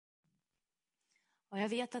Och jag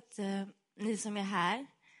vet att ni som är här,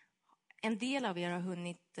 en del av er har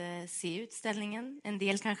hunnit se utställningen. En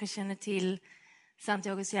del kanske känner till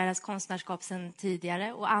Santiago Sierras konstnärskap sedan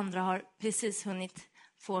tidigare. Och andra har precis hunnit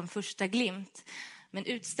få en första glimt. Men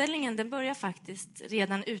utställningen den börjar faktiskt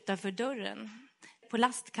redan utanför dörren. På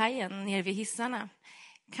lastkajen nere vid hissarna.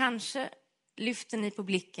 Kanske lyfter ni på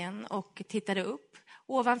blicken och tittade upp.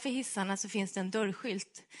 Ovanför hissarna så finns det en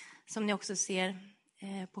dörrskylt som ni också ser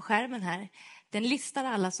på skärmen här. Den listar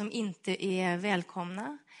alla som inte är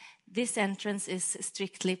välkomna. This entrance is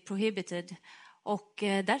strictly prohibited. Och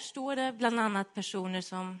där står det bland annat personer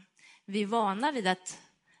som vi är vana vid att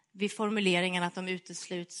vid formuleringen att de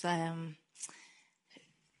utesluts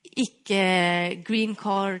icke green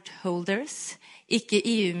card holders, icke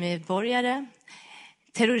EU-medborgare,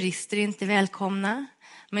 terrorister är inte välkomna.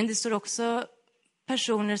 Men det står också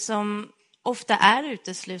personer som ofta är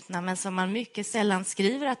uteslutna men som man mycket sällan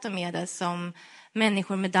skriver att de är det, som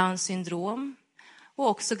människor med Downs syndrom. Och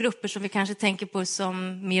också grupper som vi kanske tänker på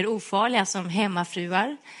som mer ofarliga, som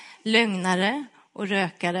hemmafruar, lögnare och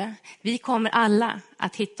rökare. Vi kommer alla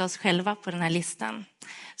att hitta oss själva på den här listan.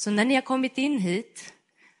 Så när ni har kommit in hit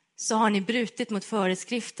så har ni brutit mot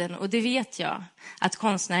föreskriften. Och det vet jag att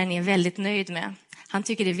konstnären är väldigt nöjd med. Han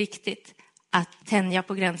tycker det är viktigt att tänja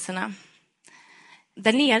på gränserna.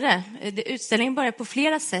 Där nere, utställningen börjar på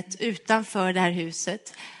flera sätt utanför det här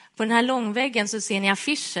huset. På den här långväggen så ser ni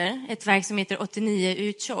affischer, ett verk som heter 89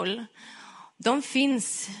 Utjoll. De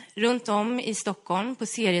finns runt om i Stockholm på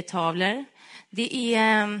serietavlor. Det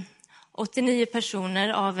är 89 personer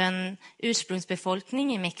av en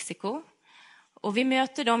ursprungsbefolkning i Mexiko. Och vi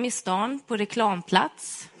möter dem i stan på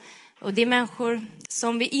reklamplats. Och det är människor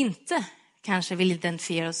som vi inte kanske vill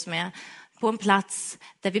identifiera oss med. På en plats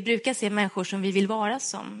där vi brukar se människor som vi vill vara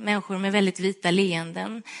som. Människor med väldigt vita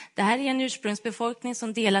leenden. Det här är en ursprungsbefolkning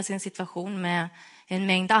som delar sin situation med en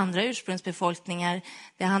mängd andra ursprungsbefolkningar.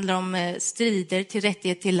 Det handlar om strider till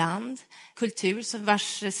rättighet till land. Kultur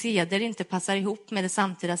vars seder inte passar ihop med det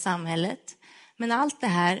samtida samhället. Men allt det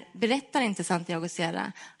här berättar inte Santiago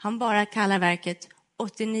Sierra. Han bara kallar verket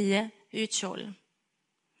 89 Utjoll.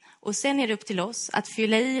 Och sen är det upp till oss att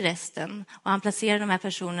fylla i resten. Och han placerar de här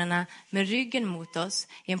personerna med ryggen mot oss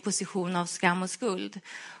i en position av skam och skuld.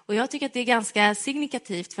 Och jag tycker att det är ganska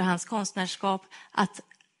signifikativt för hans konstnärskap att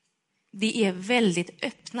det är väldigt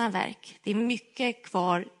öppna verk. Det är mycket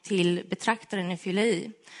kvar till betraktaren att fylla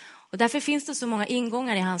i. Och därför finns det så många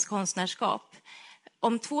ingångar i hans konstnärskap.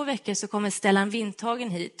 Om 2 veckor så kommer Stellan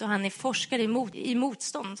Windhagen hit och han är forskare i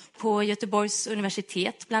motstånd på Göteborgs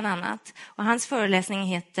universitet bland annat. Och hans föreläsning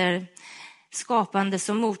heter Skapande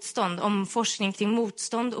som motstånd, om forskning kring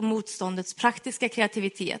motstånd och motståndets praktiska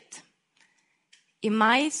kreativitet. I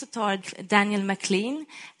maj så tar Daniel McLean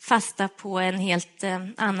fasta på en helt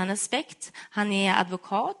annan aspekt. Han är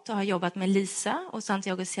advokat och har jobbat med Lisa och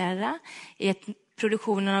Santiago Sierra i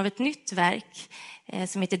produktionen av ett nytt verk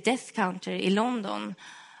som heter Death Counter i London.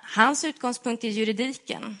 Hans utgångspunkt är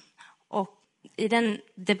juridiken. Och i den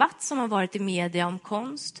debatt som har varit i media om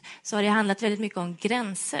konst så har det handlat väldigt mycket om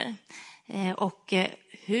gränser. Och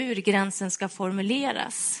hur gränsen ska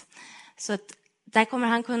formuleras. Så att där kommer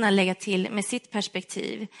han kunna lägga till med sitt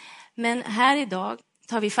perspektiv. Men här idag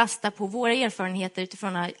tar vi fasta på våra erfarenheter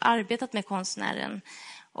utifrån att ha arbetat med konstnären.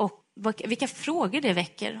 Och vilka frågor det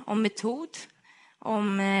väcker om metod,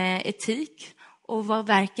 om etik och vad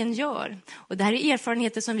verken gör. Och det här är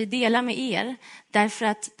erfarenheter som vi delar med er. Därför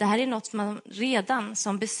att det här är något som man redan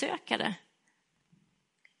som besökare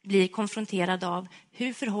blir konfronterad av.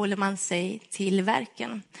 Hur förhåller man sig till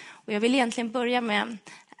verken? Och jag vill egentligen börja med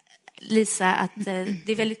Lisa att det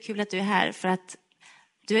är väldigt kul att du är här. För att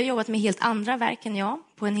du har jobbat med helt andra verk än jag.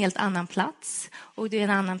 På en helt annan plats. Och du är en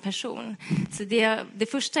annan person. Så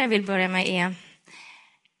det första jag vill börja med är.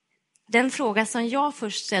 Den fråga som jag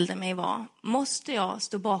först ställde mig var. Måste jag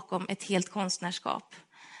stå bakom ett helt konstnärskap.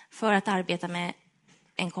 För att arbeta med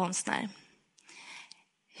en konstnär?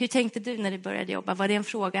 Hur tänkte du när du började jobba? Var det en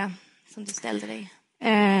fråga som du ställde dig?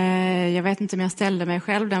 Jag vet inte om jag ställde mig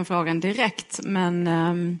själv den frågan direkt.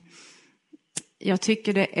 Men jag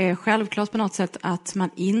tycker det är självklart på något sätt att man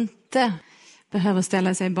inte behöver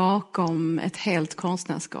ställa sig bakom ett helt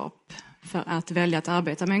konstnärskap för att välja att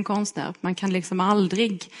arbeta med en konstnär. Man kan liksom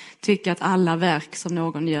aldrig tycka att alla verk som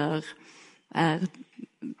någon gör är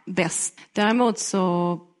bäst. Däremot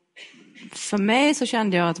så för mig så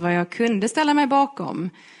kände jag att vad jag kunde ställa mig bakom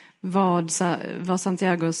var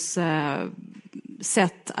Santiagos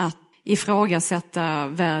sätt att ifrågasätta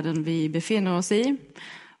världen vi befinner oss i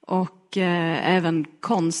och även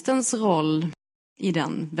konstens roll i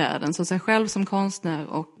den världen, så sig själv som konstnär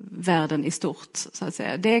och världen i stort så att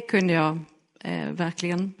säga. Det kunde jag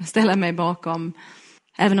verkligen ställa mig bakom.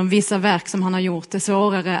 Även om vissa verk som han har gjort är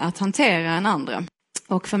svårare att hantera än andra.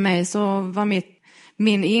 Och för mig så var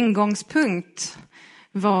min ingångspunkt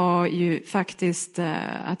var ju faktiskt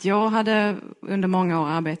att jag hade under många år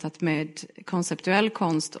arbetat med konceptuell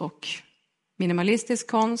konst och minimalistisk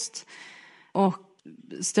konst. Och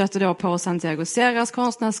stötte då på Santiago Sierras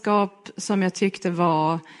konstnärskap som jag tyckte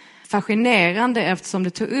var fascinerande eftersom det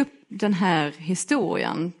tog upp den här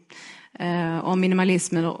historien om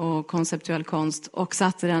minimalismen och konceptuell konst och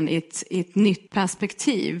satte den i ett nytt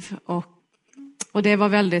perspektiv. Och det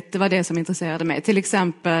var det som intresserade mig. Till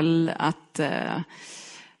exempel att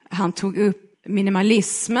han tog upp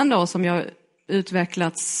minimalismen då, som jag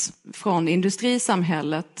utvecklats från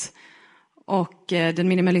industrisamhället och den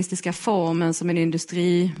minimalistiska formen som en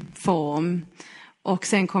industriform. Och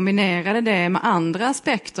sen kombinerade det med andra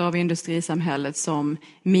aspekter av industrisamhället som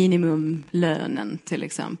minimumlönen till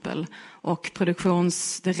exempel. Och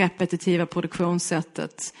det repetitiva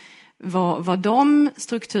produktionssättet. Vad de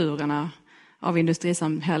strukturerna av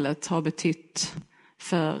industrisamhället har betytt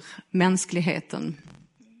för mänskligheten.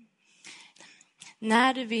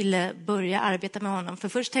 När du ville börja arbeta med honom, för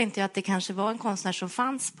först tänkte jag att det kanske var en konstnär som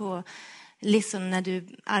fanns på Lisson när du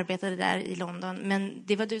arbetade där i London, men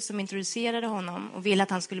det var du som introducerade honom och ville att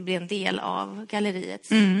han skulle bli en del av galleriets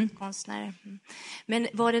konstnärer. Men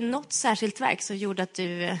var det något särskilt verk som gjorde att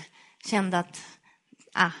du kände att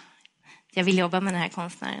jag vill jobba med den här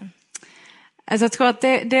konstnären? Alltså jag tror att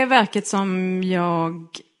det verket som jag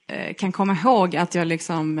kan komma ihåg att jag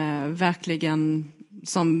liksom verkligen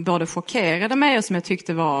som både chockerade mig och som jag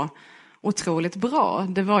tyckte var otroligt bra,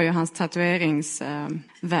 det var ju hans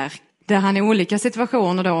tatueringsverk. Där han i olika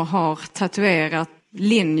situationer då har tatuerat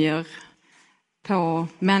linjer på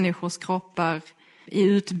människors kroppar i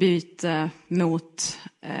utbyte mot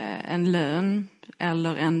en lön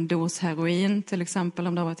eller en dos heroin, till exempel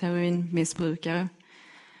om det var ett heroinmissbrukare.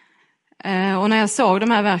 Och när jag såg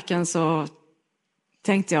de här verken så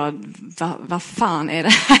tänkte jag, vad fan är det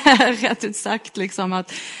här? Rätt ut sagt liksom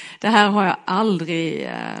att det här har jag aldrig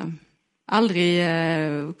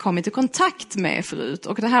kommit i kontakt med förut.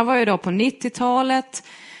 Och det här var ju då på 90-talet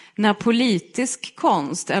när politisk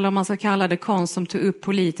konst, eller om man ska kalla det konst som tog upp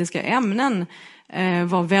politiska ämnen,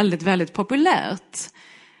 var väldigt, väldigt populärt.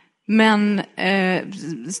 Men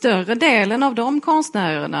större delen av de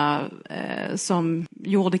konstnärerna som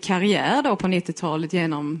gjorde karriär då på 90-talet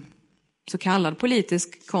genom så kallad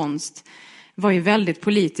politisk konst var ju väldigt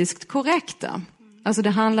politiskt korrekta. Alltså det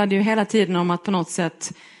handlade ju hela tiden om att på något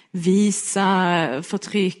sätt visa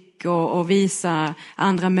förtryck och visa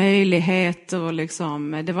andra möjligheter. Och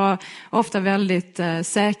liksom, det var ofta väldigt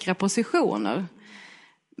säkra positioner.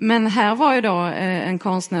 Men här var ju då en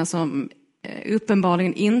konstnär som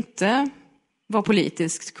uppenbarligen inte var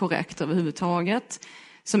politiskt korrekt överhuvudtaget.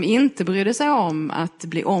 Som inte brydde sig om att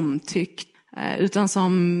bli omtyckt. Utan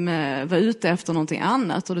som var ute efter någonting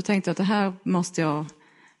annat. Och då tänkte jag att det här måste jag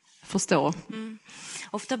förstå.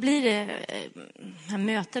 Ofta blir det här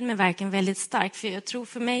möten med verken väldigt starkt. För jag tror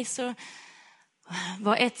för mig så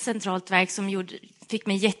var ett centralt verk som fick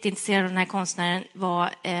mig jätteintresserad av den här konstnären.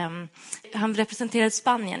 Han representerade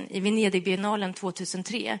Spanien i Venedig-biennalen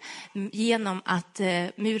 2003 genom att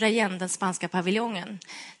mura igen den spanska paviljongen.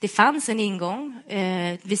 Det fanns en ingång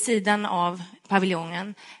vid sidan av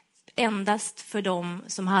paviljongen endast för dem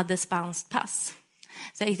som hade spanskt pass.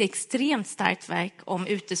 Så ett extremt starkt verk om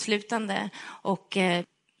uteslutande och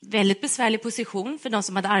väldigt besvärlig position för de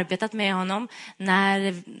som hade arbetat med honom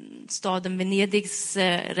när staden Venedigs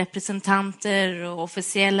representanter och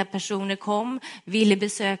officiella personer kom, ville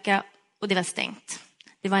besöka och det var stängt.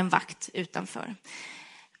 Det var en vakt utanför.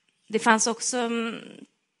 Det fanns också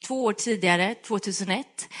 2 år tidigare,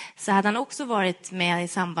 2001, så hade han också varit med i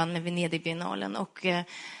samband med Venedig-biennalen och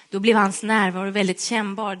då blev hans närvaro väldigt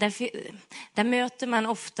kännbar. Där möter man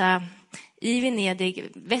ofta i Venedig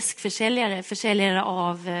försäljare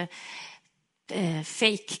av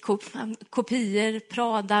fake-kopior,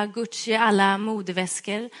 Prada, Gucci, alla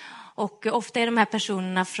modeväskor. Och ofta är de här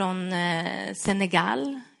personerna från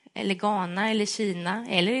Senegal, eller Ghana, eller Kina,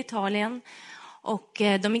 eller Italien. Och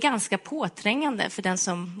de är ganska påträngande för den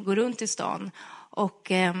som går runt i stan.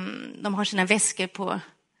 Och de har sina väskor på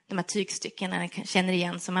de här tygstyckena man känner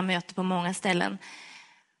igen som man möter på många ställen.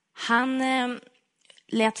 Han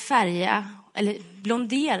lät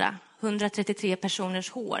blondera 133 personers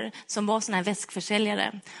hår som var såna här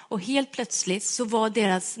väskförsäljare. Och helt plötsligt så var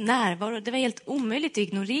deras närvaro, det var helt omöjligt att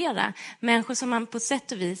ignorera. Människor som man på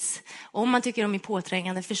sätt och vis, om man tycker de är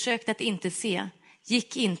påträngande, försökte att inte se.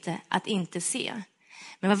 Gick inte att inte se.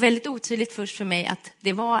 Men det var väldigt otydligt först för mig att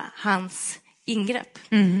det var hans ingrepp.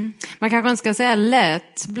 Man kanske inte ska säga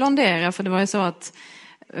lätt blondera, för det var ju så att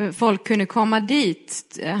folk kunde komma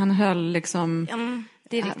dit. Han höll liksom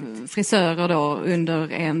frisörer då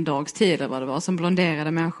under en dags tid eller vad det var, som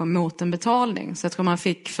blonderade människor mot en betalning. Så jag tror man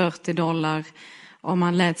fick $40 om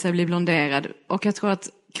man lät sig bli blonderad. Och jag tror att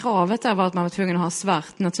kravet där var att man var tvungen att ha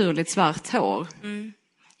naturligt svart hår.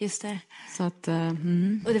 Just det. Så att,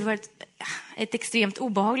 Och det var ett extremt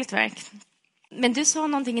obehagligt verk. Men du sa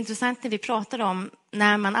någonting intressant när vi pratade om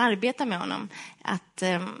när man arbetar med honom. Att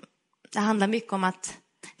det handlar mycket om att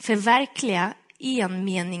förverkliga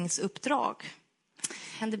enmeningsuppdrag.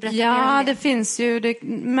 Kan du berätta mer om det? Det finns ju, det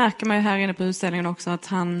märker man ju här inne på utställningen också,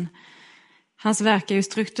 att hans verk är ju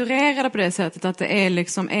strukturerade på det sättet att det är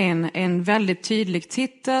liksom en väldigt tydlig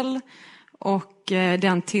titel, och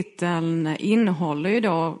den titeln innehåller ju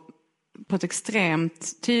då på ett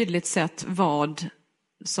extremt tydligt sätt vad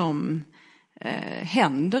som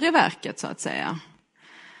händer i verket, så att säga.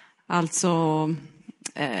 Alltså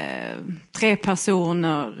 3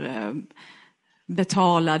 personer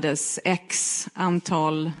betalades x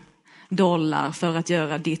antal dollar för att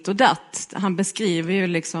göra ditt och datt. Han beskriver ju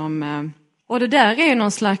liksom, och det där är ju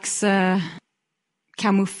någon slags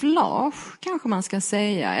kamouflage kanske man ska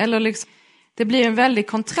säga, eller liksom, det blir en väldig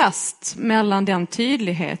kontrast mellan den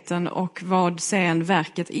tydligheten och vad sen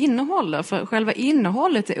verket innehåller. För själva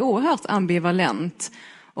innehållet är oerhört ambivalent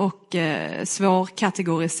och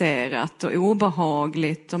svårkategoriserat och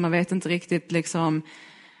obehagligt. Och man vet inte riktigt liksom,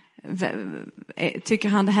 tycker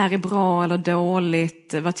han det här är bra eller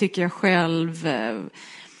dåligt? Vad tycker jag själv?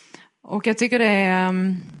 Och jag tycker det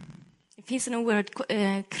är... Det finns en oerhörd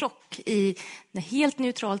krock i en helt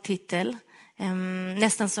neutral titel.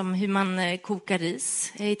 Nästan som hur man kokar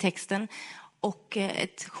ris i texten, och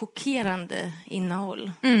ett chockerande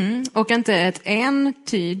innehåll. Och inte ett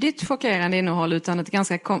entydigt chockerande innehåll, utan ett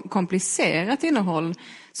ganska komplicerat innehåll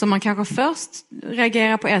som man kanske först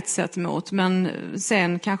reagerar på ett sätt mot, men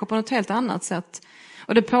sen kanske på något helt annat sätt.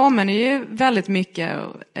 Och det påminner ju väldigt mycket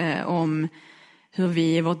om hur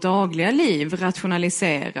vi i vårt dagliga liv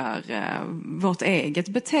rationaliserar vårt eget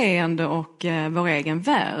beteende och vår egen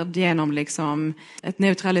värld genom liksom ett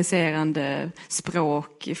neutraliserande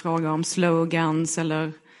språk i fråga om slogans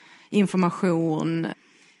eller information.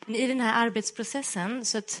 I den här arbetsprocessen,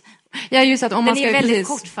 så att just att om man den är väldigt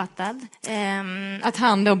kortfattad. Att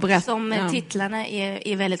han då berättar. Som titlarna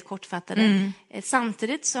är väldigt kortfattade.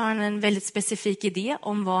 Samtidigt så har han en väldigt specifik idé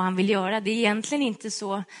om vad han vill göra. Det är egentligen inte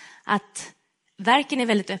så att verken är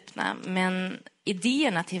väldigt öppna, men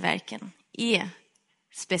idéerna till verken är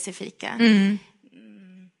specifika.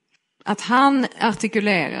 Att han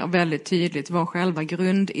artikulerar väldigt tydligt vad själva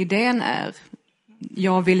grundidén är.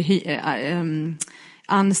 Jag vill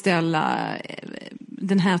anställa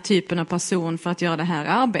den här typen av person för att göra det här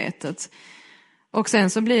arbetet. Och sen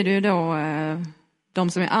så blir det ju då de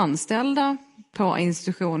som är anställda på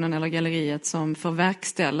institutionen eller galleriet som får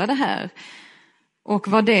verkställa det här. Och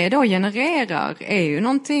vad det då genererar är ju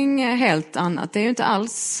någonting helt annat. Det är ju inte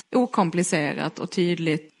alls okomplicerat och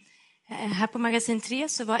tydligt. Här på Magasin 3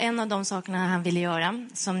 så var en av de sakerna han ville göra,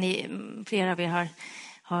 som flera av er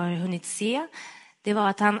har hunnit se, det var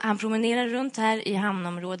att han promenerade runt här i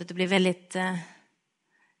hamnområdet och blev väldigt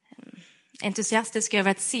entusiastisk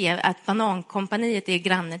över att se att Banankompaniet är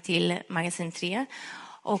granne till Magasin 3.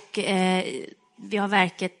 Och vi har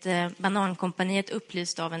verket Banankompaniet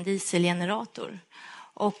upplyst av en dieselgenerator.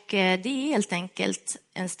 Och det är helt enkelt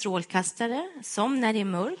en strålkastare som när det är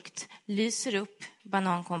mörkt lyser upp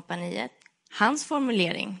Banankompaniet. Hans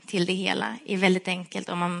formulering till det hela är väldigt enkelt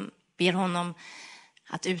om man ber honom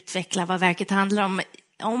att utveckla vad verket handlar om.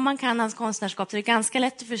 Om man kan hans konstnärskap så är det ganska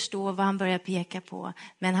lätt att förstå vad han börjar peka på.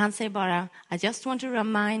 Men han säger bara, I just want to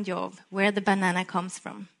remind you of where the banana comes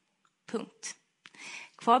from. Punkt.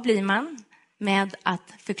 Kvar blir man med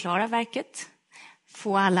att förklara verket,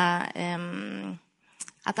 få alla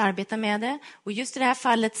att arbeta med det. Och just i det här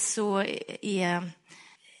fallet så är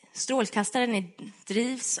strålkastaren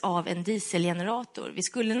drivs av en dieselgenerator. Vi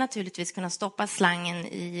skulle naturligtvis kunna stoppa slangen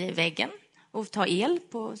i väggen och ta el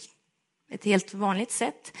på ett helt vanligt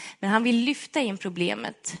sätt. Men han vill lyfta in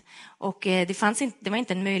problemet. Och det var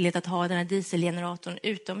inte en möjlighet att ha den här dieselgeneratorn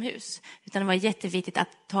utomhus. Utan det var jätteviktigt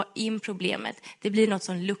att ta in problemet. Det blir något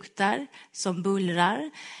som luktar, som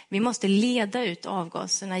bullrar. Vi måste leda ut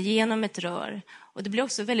avgaserna genom ett rör. Och det blir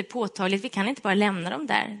också väldigt påtagligt. Vi kan inte bara lämna dem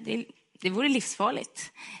där. Det vore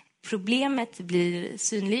livsfarligt. Problemet blir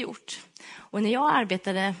synliggjort. Och när jag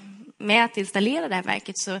arbetade med att installera det här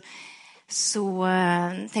verket så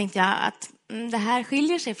tänkte jag att det här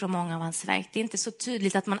skiljer sig från många av hans verk. Det är inte så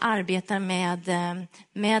tydligt att man arbetar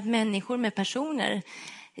med människor, med personer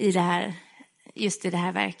i det här just i det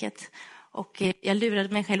här verket. Och jag lurade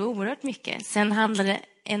mig själv oerhört mycket. Sen handlade det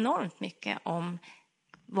enormt mycket om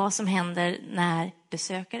vad som händer när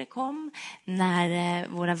besökare kom, när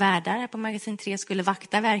våra värdar här på Magasin 3 skulle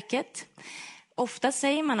vakta verket. Ofta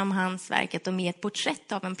säger man om hans verk att de är ett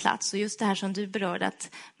porträtt av en plats. Och just det här som du berörde,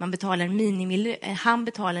 att han betalar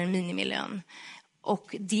en minimilön.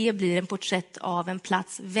 Och det blir en porträtt av en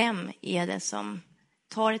plats. Vem är det som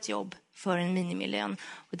tar ett jobb för en minimilön?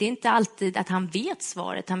 Och det är inte alltid att han vet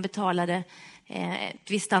svaret. Han betalade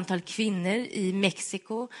ett visst antal kvinnor i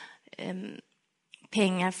Mexiko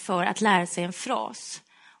pengar för att lära sig en fras.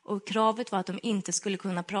 Och kravet var att de inte skulle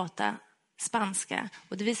kunna prata spanska.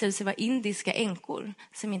 Och det visade sig vara indiska änkor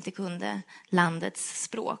som inte kunde landets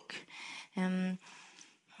språk.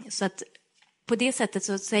 Så att på det sättet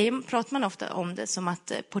så pratar man ofta om det som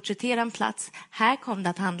att porträttera en plats. Här kom det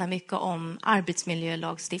att handla mycket om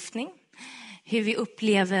arbetsmiljölagstiftning. Hur vi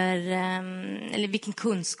upplever, eller vilken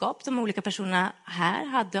kunskap de olika personerna här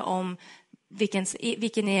hade om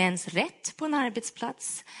vilken är ens rätt på en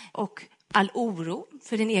arbetsplats. Och all oro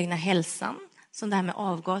för den egna hälsan som det här med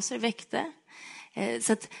avgaser väckte.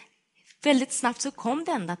 Så att väldigt snabbt så kom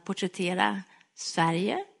det ändå att porträttera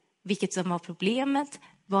Sverige, vilket som var problemet,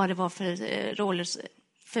 vad det var för roller,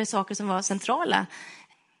 för saker som var centrala.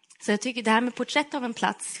 Så jag tycker det här med porträtt av en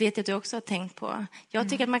plats vet jag att du också har tänkt på. Jag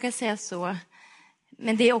tycker att man kan säga så,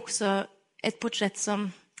 men det är också ett porträtt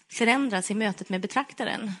som förändras i mötet med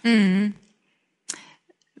betraktaren.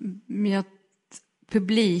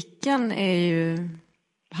 Publiken är ju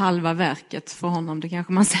halva verket för honom, det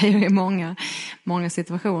kanske man säger i många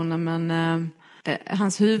situationer, men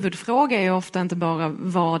hans huvudfråga är ju ofta inte bara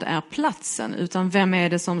vad är platsen, utan vem är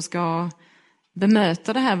det som ska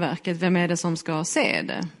bemöta det här verket, vem är det som ska se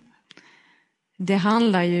det. Det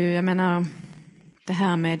handlar ju, jag menar, det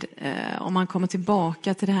här med, om man kommer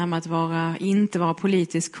tillbaka till det här med att inte vara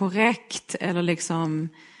politiskt korrekt, eller liksom,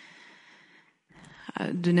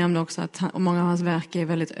 du nämnde också att många av hans verk är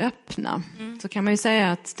väldigt öppna. Så kan man ju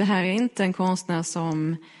säga att det här är inte en konstnär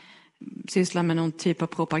som sysslar med någon typ av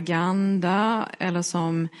propaganda eller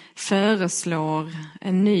som föreslår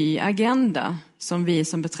en ny agenda som vi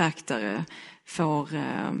som betraktare får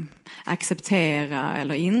acceptera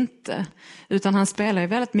eller inte. Utan han spelar ju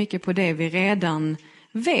väldigt mycket på det vi redan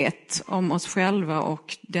vet om oss själva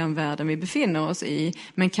och den världen vi befinner oss i,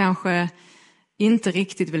 men kanske inte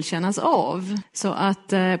riktigt vill kännas av. Så att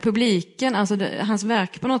publiken, alltså hans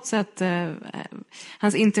verk på något sätt,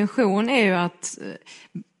 hans intention är ju att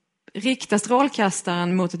rikta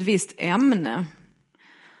strålkastaren mot ett visst ämne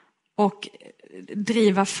och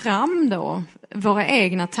driva fram då våra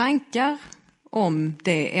egna tankar om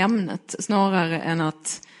det ämnet, snarare än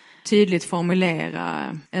att tydligt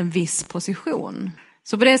formulera en viss position.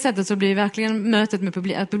 Så på det sättet så blir verkligen mötet med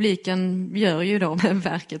publiken gör ju då med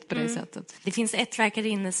verket på det sättet. Det finns ett verk här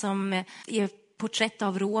inne som är porträtt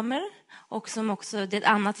av romer, och som också, det är ett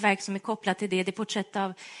annat verk som är kopplat till det är porträtt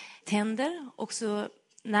av tänder. Och så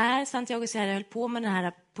när Santiago Sierra höll på med den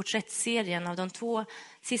här porträttserien av de 2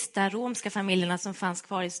 sista romska familjerna som fanns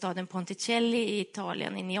kvar i staden Ponticelli i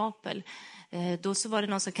Italien, i Neapel, då så var det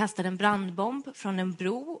någon som kastade en brandbomb från en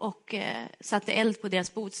bro och satte eld på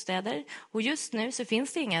deras bostäder. Och just nu så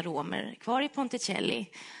finns det inga romer kvar i Ponticelli.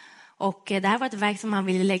 Och det här var ett verk som han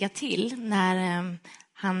ville lägga till när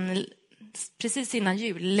han precis innan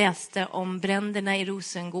jul läste om bränderna i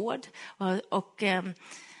Rosengård. Och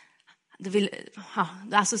då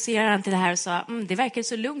associerar han till det här och sa det verkar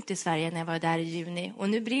så lugnt i Sverige när jag var där i juni. Och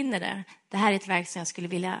nu brinner det. Det här är ett verk som jag skulle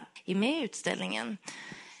vilja ha med i utställningen.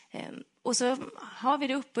 Och så har vi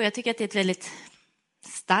det upp och jag tycker att det är ett väldigt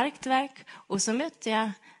starkt verk. Och så mötte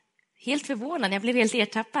jag, helt förvånad, jag blev helt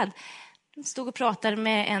ertappad. Jag stod och pratade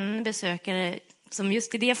med en besökare som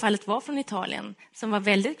just i det fallet var från Italien, som var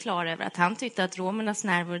väldigt klar över att han tyckte att romernas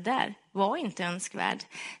närvaro där var inte önskvärd.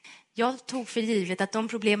 Jag tog för givet att de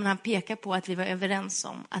problemen han pekar på att vi var överens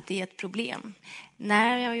om, att det är ett problem.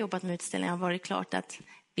 När jag har jobbat med utställningen har varit klart att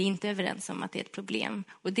vi inte är överens om att det är ett problem.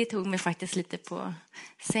 Och det tog mig faktiskt lite på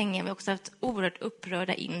sängen. Vi har också haft oerhört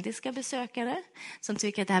upprörda indiska besökare som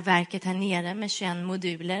tycker att det här verket här nere med 21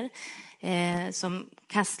 moduler som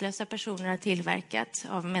kastlösa personer har tillverkat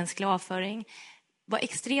av mänsklig avföring var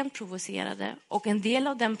extremt provocerade. Och en del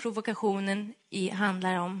av den provokationen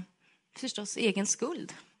handlar om förstås egen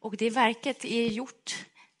skuld. Och det verket är gjort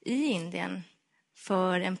i Indien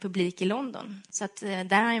för en publik i London. Så att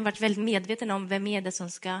där har han varit väldigt medveten om vem är det som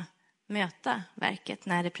ska möta verket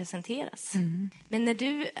när det presenteras. Men när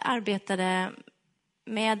du arbetade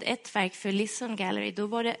med ett verk för Lisa Gallery, då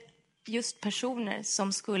var det just personer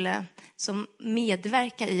som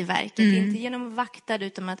medverkar i verket. Inte genom att vakta det,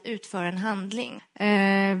 utan att utföra en handling.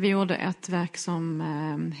 Vi gjorde ett verk som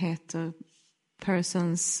heter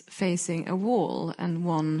Persons Facing a Wall and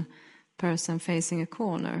One Person Facing a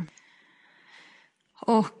Corner.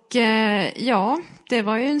 Och det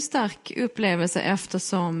var ju en stark upplevelse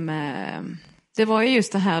eftersom det var ju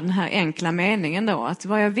just den här enkla meningen då. Att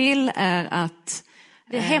vad jag vill är att...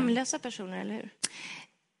 Det är hemlösa personer, eller hur?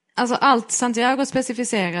 Alltså allt Santiago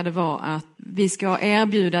specificerade var att vi ska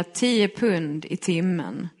erbjuda 10 pund i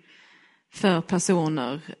timmen för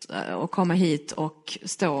personer att komma hit och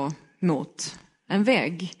stå mot en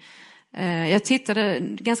vägg. Jag tittade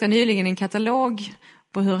ganska nyligen i en katalog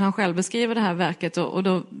på hur han själv beskriver det här verket och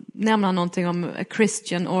då nämner han någonting om a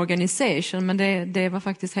Christian organization, men det var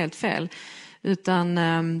faktiskt helt fel. Utan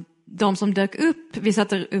de som dök upp, vi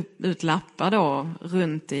satte ut lappar då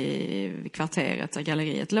runt i kvarteret där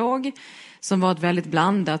galleriet låg, som var ett väldigt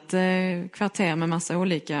blandat kvarter med massa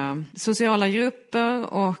olika sociala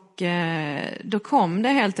grupper, och då kom det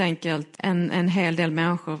helt enkelt en hel del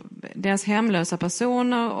människor, dels hemlösa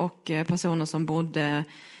personer och personer som bodde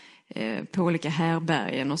på olika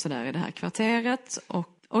härbergen och sådär i det här kvarteret.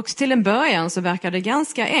 Och till en början så verkade det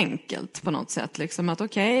ganska enkelt på något sätt, liksom att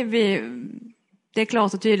det är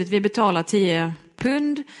klart och tydligt, vi betalar 10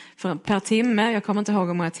 pund per timme. Jag kommer inte ihåg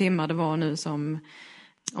hur många timmar det var nu,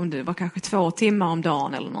 om det var kanske 2 timmar om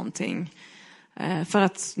dagen eller någonting. För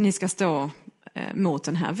att ni ska stå mot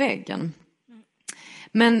den här väggen.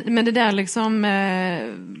 Men det där liksom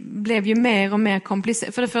blev ju mer och mer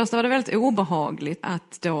komplicerat. För det första var det väldigt obehagligt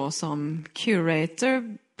att då som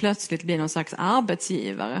curator plötsligt bli någon slags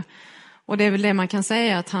arbetsgivare. Och det är väl det man kan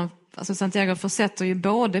säga, att Santiago försätter ju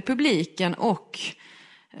både publiken och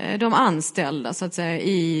de anställda så att säga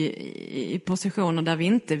i positioner där vi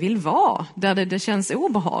inte vill vara, där det känns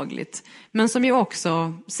obehagligt, men som ju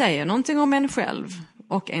också säger någonting om en själv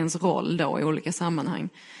och ens roll då i olika sammanhang.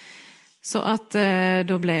 Så att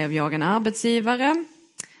då blev jag en arbetsgivare,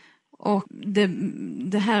 och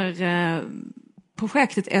det här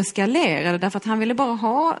projektet eskalerade därför att han ville bara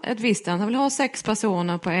ha ett visst antal. Han ville ha 6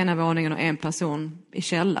 personer på ena våningen och 1 person i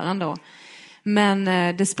källaren då. Men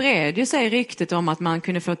det spred ju sig ryktet om att man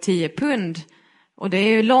kunde få 10 pund, och det är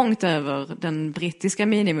ju långt över den brittiska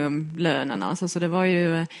minimumlönen. Alltså, så det var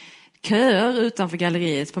ju köer utanför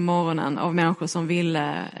galleriet på morgonen av människor som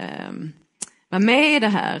ville vara med i det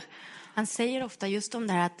här. Han säger ofta just om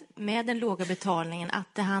det här att med den låga betalningen,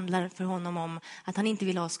 att det handlar för honom om att han inte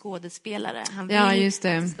vill ha skådespelare. Han vill att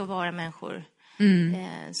det ska vara människor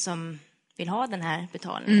som vill ha den här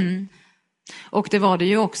betalningen. Mm. Och det var det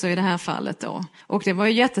ju också i det här fallet då. Och det var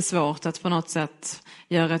ju jättesvårt att på något sätt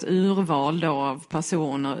göra ett urval då av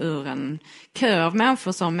personer ur en kö av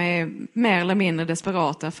människor som är mer eller mindre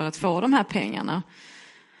desperata för att få de här pengarna.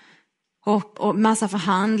 Och massa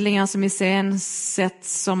förhandlingar som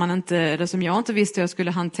iscensätts som jag inte visste jag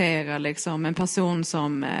skulle hantera. Liksom. En person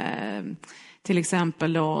som till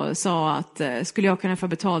exempel då sa att skulle jag kunna få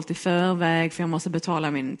betalt i förväg för jag måste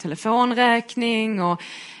betala min telefonräkning, och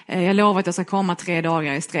jag lovar att jag ska komma 3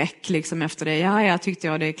 dagar i sträck liksom efter det. Jag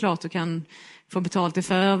tyckte det är klart du kan få betalt i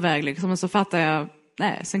förväg liksom. Och så fattar jag,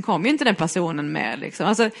 sen kom ju inte den personen med liksom.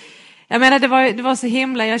 Alltså, jag menar det var så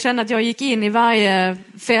himla, jag kände att jag gick in i varje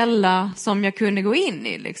fälla som jag kunde gå in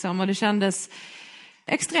i liksom, och det kändes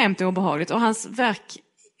extremt obehagligt. Och hans verk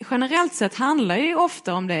generellt sett handlar ju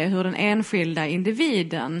ofta om det, hur den enskilda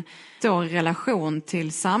individen står i relation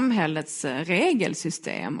till samhällets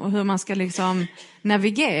regelsystem och hur man ska liksom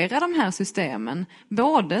navigera de här systemen,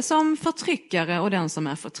 både som förtryckare och den som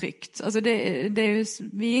är förtryckt. Alltså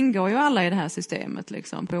vi ingår ju alla i det här systemet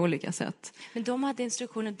liksom, på olika sätt. Men de hade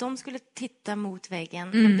instruktioner, de skulle titta mot väggen,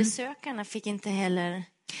 men besökarna fick inte heller...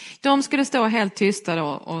 De skulle stå helt tysta då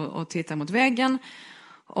och titta mot väggen.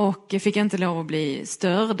 Och fick inte lov att bli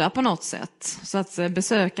störda på något sätt. Så att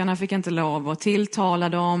besökarna fick inte lov att tilltala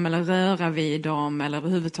dem eller röra vid dem eller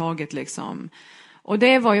överhuvudtaget liksom. Och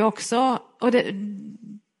det var ju också, och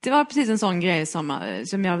det var precis en sån grej som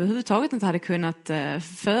jag överhuvudtaget inte hade kunnat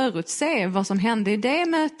förutse vad som hände i det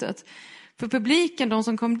mötet. För publiken, de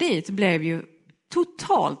som kom dit, blev ju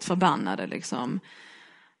totalt förbannade liksom.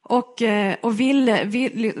 Och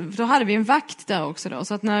då hade vi en vakt där också då,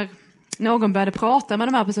 så att när någon började prata med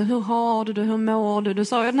de här personerna, hur har du det, hur mår du? Då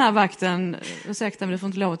sa ju den här vakten, ursäkta men du får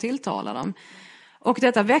inte lov att tilltala dem. Och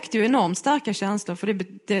detta väckte ju enormt starka känslor, för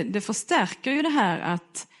det förstärker ju det här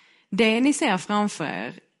att det ni ser framför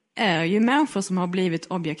er är ju människor som har blivit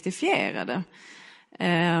objektifierade.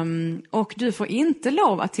 Och du får inte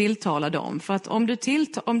lov att tilltala dem. För att om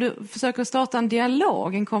du försöker starta en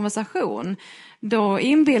dialog, en konversation, då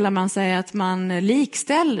inbillar man sig att vi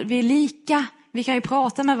är lika. Vi kan ju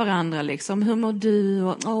prata med varandra liksom. Hur mår du?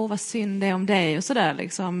 Och vad synd det är om dig och sådär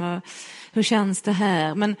liksom. Hur känns det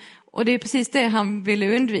här? Och det är precis det han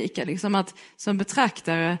ville undvika liksom, att som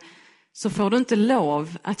betraktare så får du inte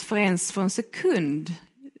lov att för en sekund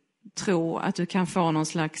tro att du kan få någon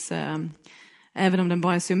slags, även om den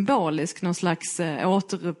bara är symbolisk, någon slags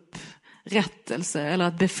återupprättelse eller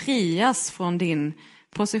att befrias från din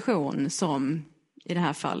position som i det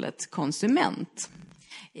här fallet konsument.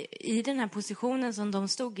 I den här positionen som de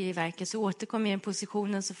stod i verket så återkommer den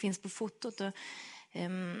positionen som finns på fotot. Och,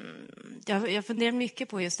 jag funderar mycket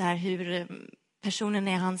på just det här hur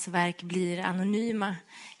personerna i hans verk blir anonyma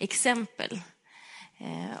exempel.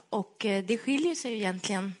 Och det skiljer sig ju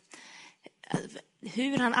egentligen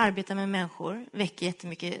hur han arbetar med människor väcker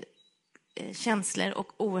jättemycket känslor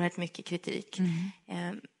och oerhört mycket kritik.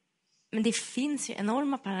 Men det finns ju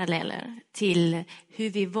enorma paralleller till hur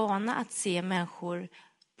vi är vana att se människor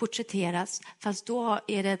porträtteras, fast då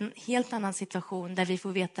är det en helt annan situation där vi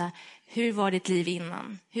får veta hur var ditt liv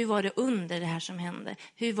innan, hur var det under det här som hände,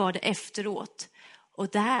 hur var det efteråt. Och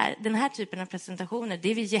den här typen av presentationer,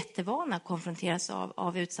 det är vi jättevana att konfronteras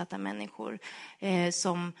av utsatta människor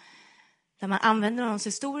där man använder någons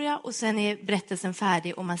historia och sen är berättelsen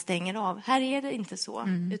färdig och man stänger av. Här är det inte så.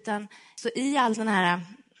 Utan så i all den här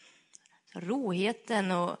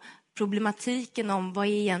råheten och problematiken om vad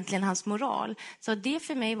är egentligen hans moral, så har det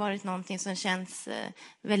för mig varit någonting som känns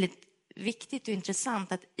väldigt viktigt och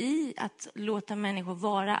intressant, att i att låta människor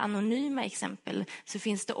vara anonyma exempel så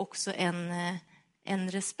finns det också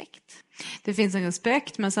en respekt. Det finns en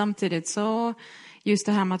respekt, men samtidigt så just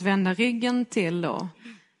det här med att vända ryggen till då,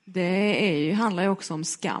 det handlar ju också om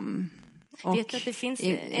skam. Och vet du att det finns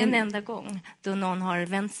en enda gång då någon har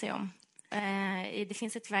vänt sig om. Det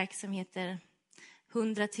finns ett verk som heter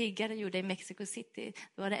 100 tiggare gjorde i Mexico City.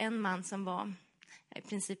 Då var det en man som var i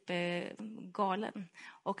princip galen.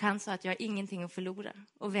 Och han sa att jag har ingenting att förlora.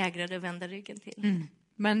 Och vägrade att vända ryggen till.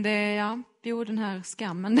 Men den här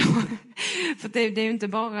skammen då. För det är ju inte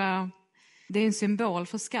bara... Det är en symbol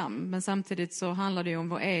för skam. Men samtidigt så handlar det ju om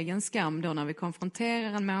vår egen skam då när vi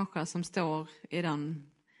konfronterar en människa som står i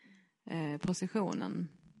den positionen.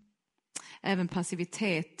 Även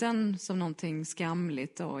passiviteten som någonting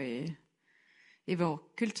skamligt då i vår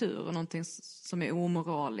kultur och någonting som är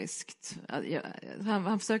omoraliskt.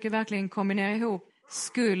 Han försöker verkligen kombinera ihop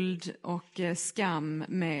skuld och skam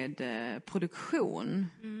med produktion.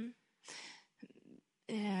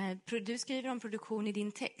 Du skriver om produktion i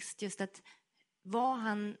din text, just att vad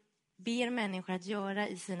han ber människor att göra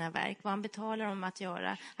i sina verk, vad han betalar dem att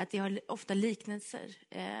göra, att det har ofta liknelser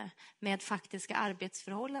med faktiska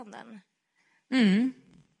arbetsförhållanden.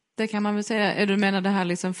 Det kan man väl säga. Du menar det här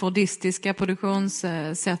liksom fordistiska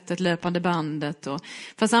produktionssättet, löpande bandet.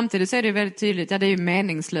 För samtidigt så är det väldigt tydligt, det är ju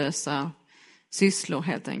meningslösa sysslor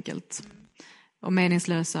helt enkelt. Och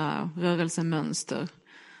meningslösa rörelsemönster.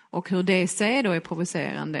 Och hur det i sig då är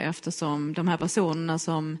provocerande, eftersom de här personerna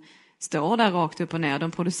som står där rakt upp och ner,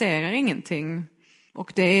 de producerar ingenting.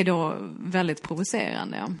 Och det är då väldigt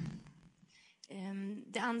provocerande. Ja.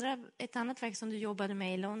 Ett annat verk som du jobbade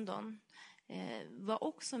med i London var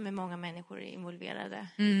också med många människor involverade.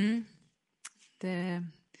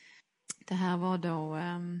 Det här var då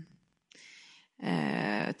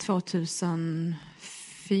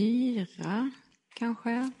 2004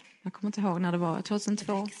 kanske. Jag kommer inte ihåg när det var,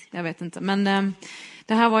 2002, jag vet inte. Men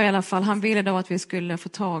det här var i alla fall, han ville då att vi skulle få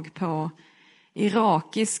tag på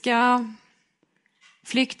irakiska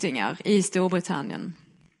flyktingar i Storbritannien.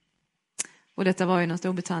 Och detta var ju när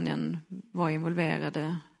Storbritannien var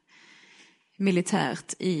involverade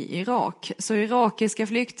militärt i Irak. Så irakiska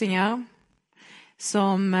flyktingar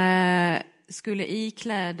som skulle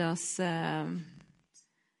iklädas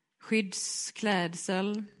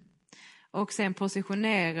skyddsklädsel och sen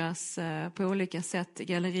positioneras på olika sätt i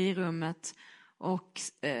gallerirummet och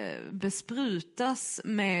besprutas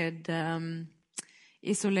med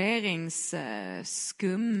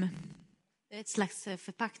isoleringsskum. Ett slags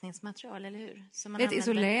förpackningsmaterial, eller hur? Som man ett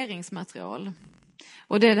isoleringsmaterial.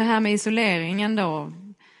 Och det här med isoleringen då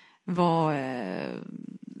var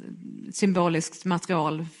symboliskt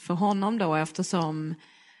material för honom då, eftersom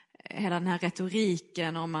hela den här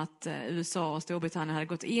retoriken om att USA och Storbritannien hade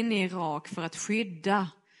gått in i Irak för att skydda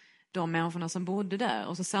de människorna som bodde där.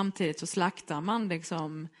 Och så samtidigt så slaktar man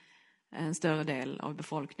liksom en större del av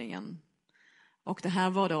befolkningen. Och det här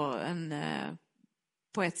var då en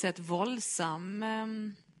på ett sätt våldsam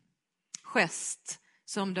gest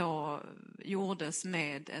som då gjordes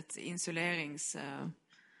med ett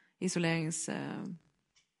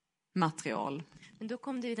isoleringsmaterial. Men då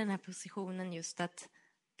kom du i den här positionen just att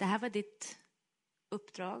det här var ditt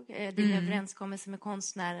uppdrag, din överenskommelse med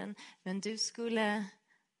konstnären, men du skulle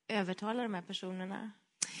övertala de här personerna.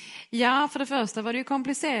 Ja, för det första var det ju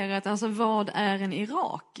komplicerat. Alltså, vad är en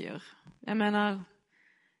irakier? Jag menar,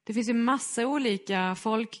 det finns ju massa olika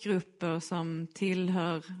folkgrupper som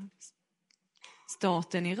tillhör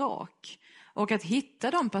staten Irak. Och att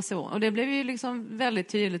hitta de personerna, och det blev ju liksom väldigt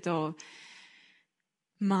tydligt då.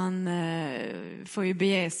 Man får ju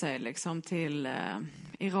bege sig liksom till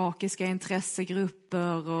irakiska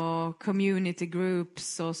intressegrupper och community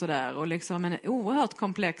groups och sådär. Och liksom en oerhört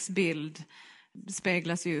komplex bild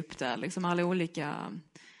speglas ju upp där. Liksom alla olika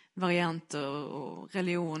varianter och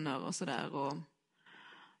religioner och sådär.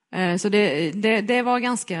 Så det var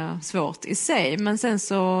ganska svårt i sig. Men sen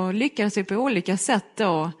så lyckades vi på olika sätt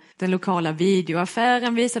då. Den lokala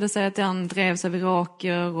videoaffären visade sig att den drevs av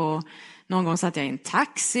irakier, och någon gång satt jag i en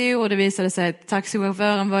taxi och det visade sig att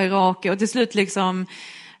taxichauffören var irakier, och till slut liksom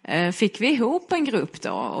fick vi ihop en grupp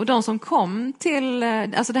då. Och de som kom till,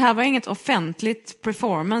 alltså det här var inget offentligt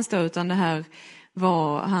performance då, utan det här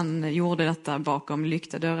var, han gjorde detta bakom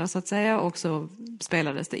lyckta dörrar så att säga, och så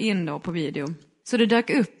spelades det in då på video. Så det dök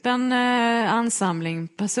upp en ansamling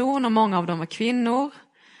personer, och många av dem var kvinnor.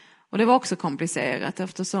 Och det var också komplicerat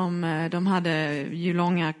eftersom de hade ju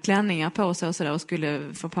långa klänningar på sig och sådär, och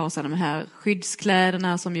skulle få på sig de här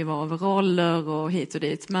skyddskläderna som ju var overaller och hit och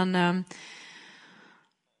dit. Men,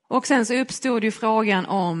 och sen så uppstod ju frågan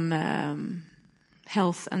om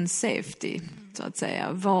health and safety, så att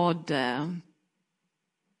säga. Vad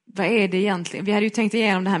är det egentligen? Vi hade ju tänkt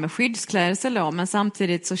igenom det här med skyddsklädsel då, men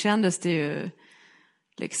samtidigt så kändes det ju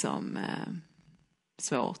liksom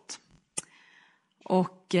svårt.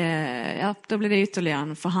 Och ja, då blev det ytterligare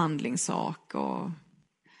en förhandlingssak, och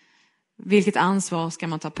vilket ansvar ska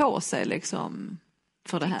man ta på sig liksom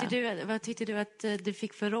för det här? Vad tyckte du att du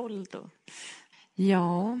fick för roll då?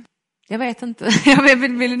 Ja, jag vet inte. Jag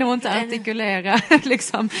vill nog inte artikulera.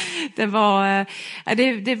 Liksom. Det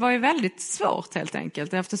var ju väldigt svårt helt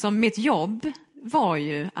enkelt, eftersom mitt jobb var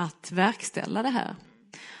ju att verkställa det här.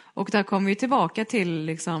 Och där kommer vi tillbaka till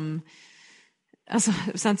liksom, alltså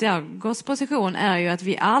Santiagos position är ju att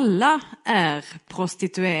vi alla är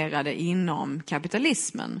prostituerade inom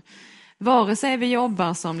kapitalismen. Vare sig vi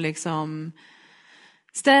jobbar som liksom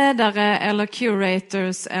städare eller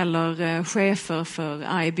curators eller chefer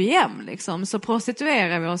för IBM liksom, så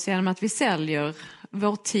prostituerar vi oss genom att vi säljer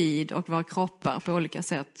vår tid och våra kroppar på olika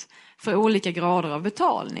sätt för olika grader av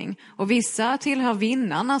betalning. Och vissa tillhör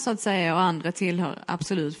vinnarna så att säga, och andra tillhör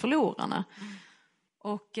absolut förlorarna.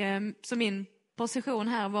 Och så min position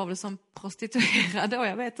här var väl som prostituerad, och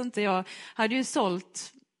jag vet inte, jag hade ju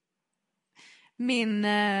sålt min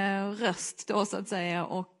röst då så att säga,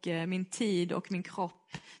 och min tid och min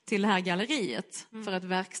kropp till det här galleriet för att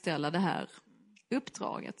verkställa det här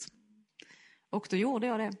uppdraget. Och då gjorde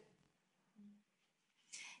jag det.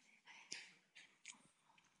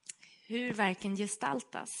 Hur verken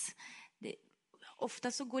gestaltas.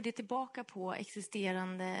 Ofta så går det tillbaka på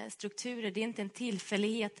existerande strukturer. Det är inte en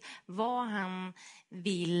tillfällighet vad han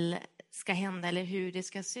vill ska hända eller hur det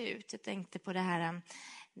ska se ut. Jag tänkte på det här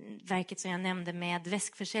verket som jag nämnde med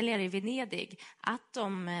väskförsäljare i Venedig. Att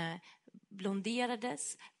de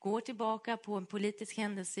blonderades, går tillbaka på en politisk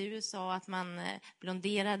händelse i USA, att man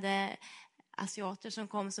blonderade asiater som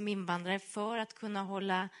kom som invandrare för att kunna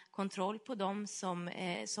hålla kontroll på dem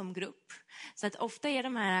som grupp. Så att ofta är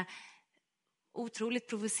de här otroligt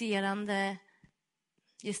provocerande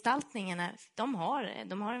gestaltningarna, de har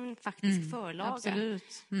en faktisk förlaga.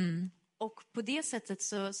 Absolut. Och på det sättet,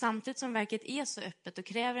 så samtidigt som verket är så öppet och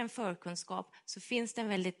kräver en förkunskap, så finns det en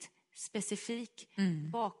väldigt specifik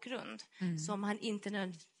bakgrund som han inte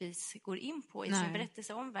nödvändigtvis går in på i sin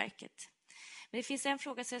berättelse om verket. Men det finns en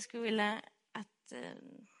fråga som jag skulle vilja att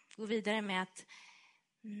gå vidare med.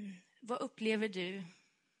 Vad upplever du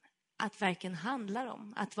att verken handlar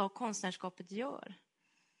om? Att vad konstnärskapet gör?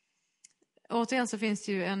 Återigen så finns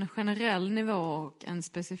det ju en generell nivå och en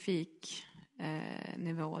specifik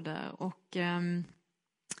nivå där. Och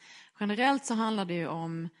generellt så handlar det ju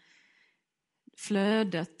om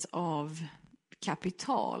flödet av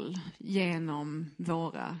kapital genom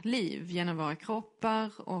våra liv, genom våra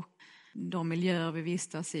kroppar och de miljöer vi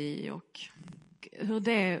vistas i, och hur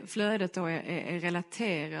det flödet då är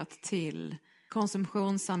relaterat till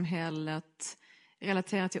konsumtionssamhället,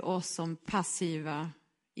 relaterat till oss som passiva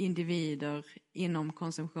individer inom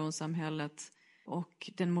konsumtionssamhället, och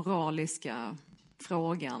den moraliska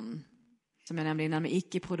frågan som jag nämnde innan, med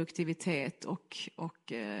icke-produktivitet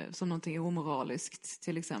och som någonting omoraliskt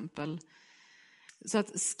till exempel. Så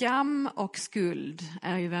att skam och skuld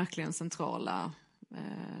är ju verkligen centrala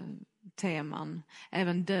teman.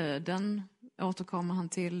 Även döden återkommer han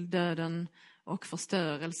till, döden och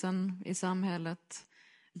förstörelsen i samhället.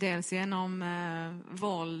 Dels genom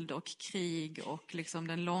våld och krig och liksom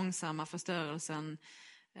den långsamma förstörelsen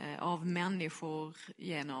av människor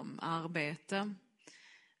genom arbete.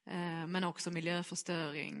 Men också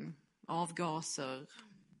miljöförstöring, avgaser.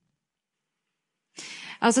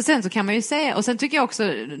 Alltså sen så kan man ju säga, och sen tycker jag också,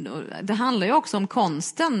 det handlar ju också om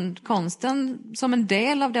konsten som en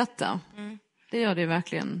del av detta. Det gör det ju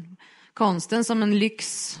verkligen. Konsten som en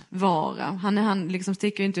lyxvara. Han liksom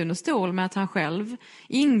sticker ju inte under stol med att han själv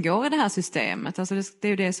ingår i det här systemet. Alltså det är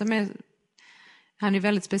ju det som är, han är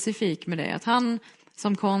väldigt specifik med det, att han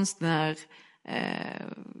som konstnär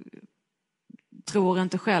tror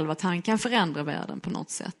inte själv att han kan förändra världen på något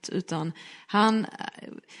sätt, utan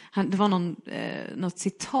det var något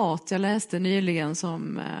citat jag läste nyligen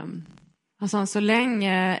som alltså, så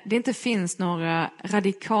länge det inte finns några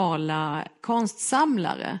radikala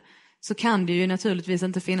konstsamlare så kan det ju naturligtvis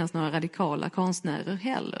inte finnas några radikala konstnärer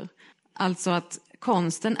heller. Alltså att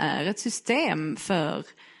konsten är ett system för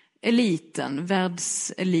eliten,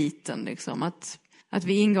 världseliten liksom, att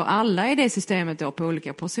vi ingår alla i det systemet då på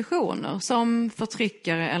olika positioner som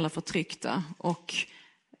förtryckare eller förtryckta, och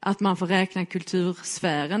att man får räkna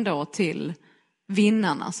kultursfären då till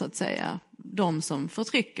vinnarna så att säga, de som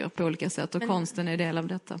förtrycker på olika sätt, och konsten är del av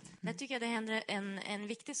detta. Jag tycker att det händer en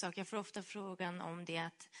viktig sak. Jag får ofta frågan om det,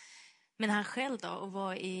 att men han själv då, och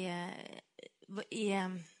vad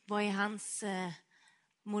är hans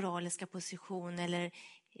moraliska position, eller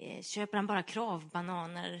köper han bara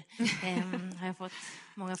kravbananer? Har jag fått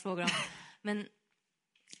många frågor om. Men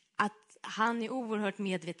att han är oerhört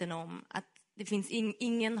medveten om att det finns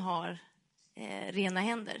ingen har rena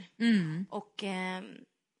händer. Och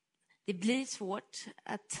det blir svårt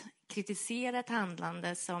att kritisera ett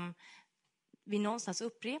handlande som vi någonstans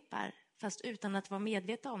upprepar, fast utan att vara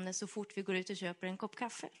medvetna om det så fort vi går ut och köper en kopp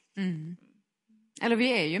kaffe. Eller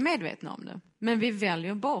vi är ju medvetna om det, men vi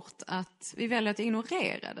väljer att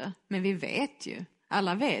ignorera det. Men vi vet ju,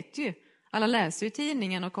 alla läser ju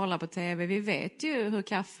tidningen och kollar på tv, vi vet ju hur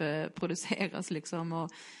kaffe produceras liksom,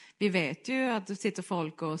 och vi vet ju att det sitter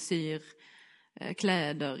folk och syr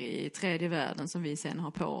kläder i tredje världen som vi sen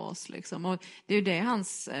har på oss liksom. Och det är ju det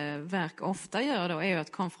hans verk ofta gör då, är ju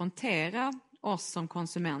att konfrontera oss som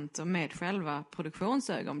konsumenter med själva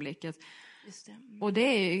produktionsögonblicket. Just det. Och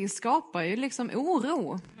det skapar ju liksom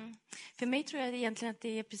oro. För mig tror jag egentligen att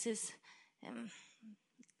det är precis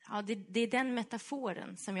det är den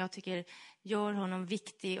metaforen som jag tycker gör honom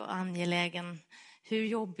viktig och angelägen. Hur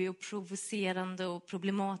jobbig och provocerande och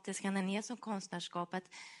problematisk han är som konstnärskap. Att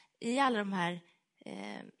i alla de här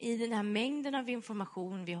i den här mängden av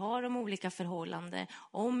information vi har om olika förhållanden,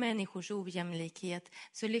 om människors ojämlikhet,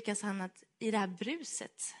 så lyckas han att i det här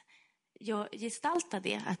bruset gestalta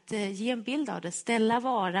det, att ge en bild av det, ställa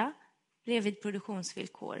vara bredvid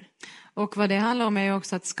produktionsvillkor. Och vad det handlar om är ju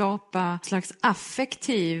också att skapa ett slags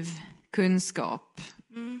affektiv kunskap.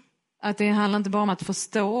 Att det handlar inte bara om att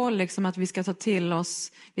förstå, liksom att vi ska ta till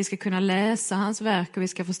oss, vi ska kunna läsa hans verk och vi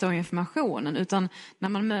ska förstå informationen, utan när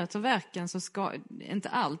man möter verken så ska, inte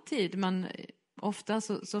alltid, men ofta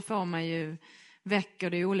så får man ju, väcker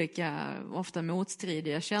det olika, ofta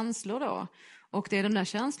motstridiga känslor då. Och det är de där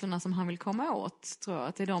känslorna som han vill komma åt, tror jag.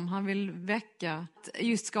 Att det är de han vill väcka.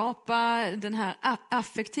 Just skapa den här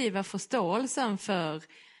affektiva förståelsen för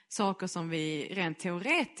saker som vi rent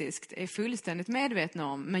teoretiskt är fullständigt medvetna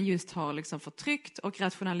om, men just har liksom förtryckt och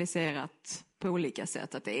rationaliserat på olika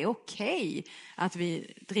sätt. Att det är okej att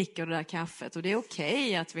vi dricker det där kaffet, och det är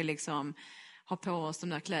okej att vi liksom har på oss de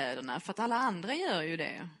där kläderna, för att alla andra gör ju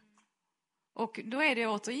det. Och då är det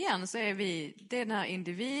återigen, så är det är den här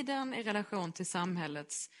individen i relation till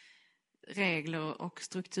samhällets regler och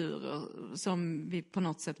strukturer som vi på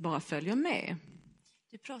något sätt bara följer med.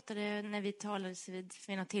 Du pratade när vi talade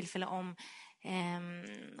vid något tillfälle om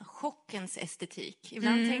chockens estetik.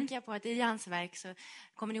 Ibland tänker jag på att i hans verk, så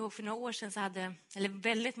kommer ni ihåg för några år sedan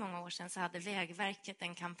väldigt många år sedan så hade Vägverket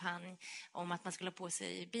en kampanj om att man skulle ha på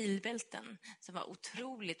sig bilbälten som var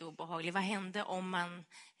otroligt obehaglig. Vad hände om man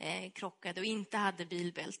krockade och inte hade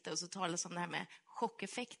bilbälte? Och så talades om det här med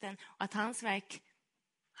chockeffekten, och att hans verk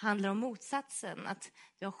handlar om motsatsen, att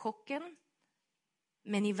du har chocken,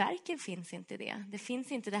 men i verken finns inte det. Det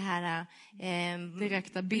finns inte det här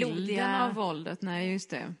direkta bilden av våldet. Nej, just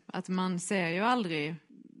det. Att man ser ju aldrig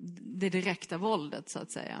det direkta våldet så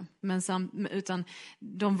att säga. Utan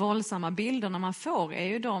de våldsamma bilderna man får är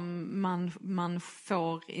ju de man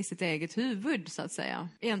får i sitt eget huvud så att säga.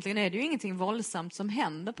 Egentligen är det ju ingenting våldsamt som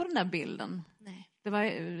händer på den där bilden. Nej. Det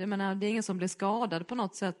är ingen som blir skadad på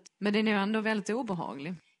något sätt, men det är ju ändå väldigt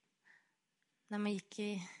obehaglig. När man gick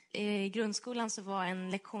i grundskolan så var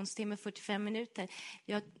en lektionstimme 45 minuter.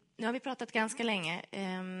 Nu har vi pratat ganska länge.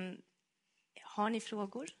 Har ni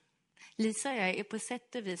frågor? Lisa och jag är på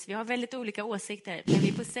sätt och vis, vi har väldigt olika åsikter, men vi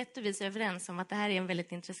är på sätt och vis överens om att det här är en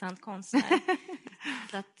väldigt intressant konstnär.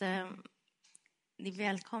 Så att ni är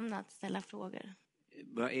välkomna att ställa frågor.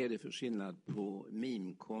 Vad är det för skillnad på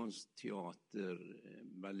mimkonst, teater,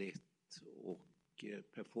 ballett och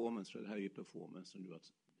performance? För det här är ju performance som du har.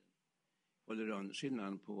 Håller du en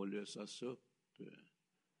skillnad på att lösas upp?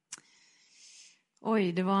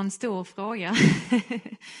 Oj, det var en stor fråga.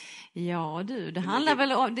 Ja det handlar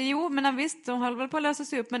väl om, men visst, de håller väl på att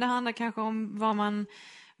lösas upp, men det handlar kanske om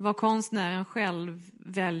vad konstnären själv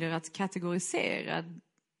väljer att kategorisera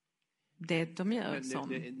det de gör som.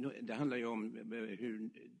 Det handlar ju om hur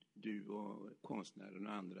du och konstnären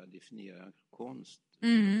och andra definierar konst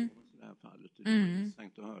i det här fallet. Det är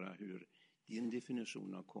intressant att höra hur din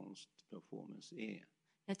definition av konst, performance är.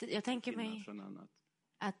 Jag tänker mig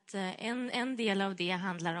att en del av det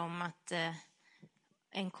handlar om att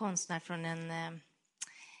en konstnär från en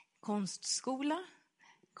konstskola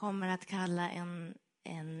kommer att kalla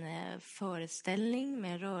en föreställning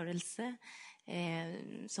med rörelse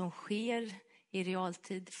som sker i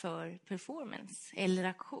realtid för performance eller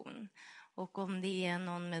aktion. Och om det är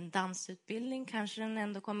någon med dansutbildning kanske den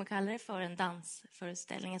ändå kommer kalla det för en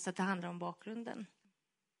dansföreställning, så att det handlar om bakgrunden.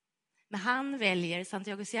 Men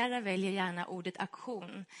Santiago Sierra väljer gärna ordet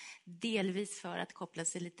aktion, delvis för att koppla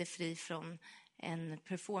sig lite fri från en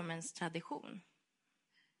performance-tradition.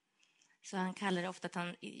 Så han kallar det ofta att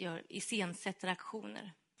han iscensätter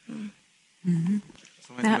aktioner.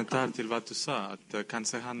 Som en kommentar till vad du sa, att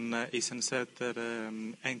kanske han iscensätter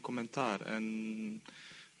en kommentar,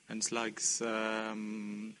 en slags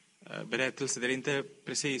berättelse. Det är inte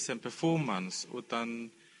precis en performance,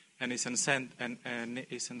 utan en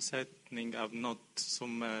iscensättning av något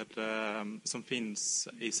som finns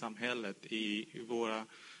i samhället, i våra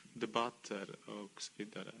debatter och så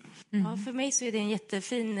vidare. Ja, för mig så är det en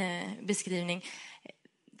jättefin beskrivning.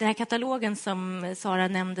 Den här katalogen som Sara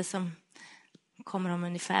nämnde, som kommer om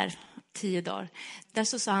ungefär 10 dagar. Där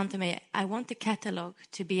så sa han till mig, I want the catalog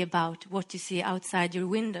to be about what you see outside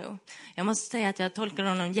your window. Jag måste säga att jag tolkade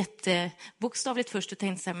honom jättebokstavligt först och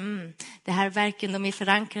tänkte så här, det här verken, de är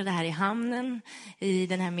förankrade här i hamnen, i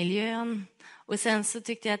den här miljön. Och sen så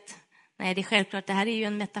tyckte jag att nej, det är självklart, det här är ju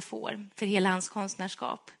en metafor för hela hans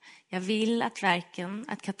konstnärskap. Jag vill att verken,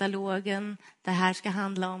 att katalogen, det här ska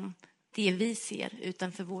handla om det vi ser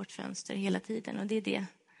utanför vårt fönster hela tiden. Och det är det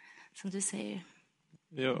som du säger.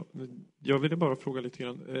 Ja, jag ville bara fråga lite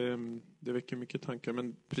grann, det väcker mycket tankar,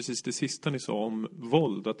 men precis det sista ni sa om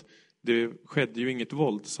våld, att det skedde ju inget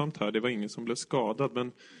våldsamt här, det var ingen som blev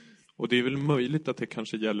skadad, och det är väl möjligt att det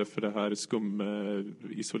kanske gäller för det här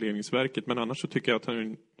isoleringsverket, men annars så tycker jag att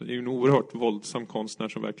han är en oerhört våldsam konstnär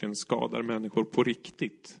som verkligen skadar människor på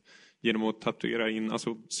riktigt genom att tatuera in,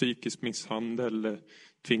 alltså psykisk misshandel,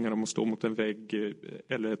 tvinga dem att stå mot en vägg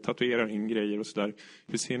eller tatuera in grejer och sådär.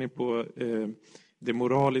 Hur ser ni på det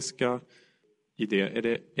moraliska i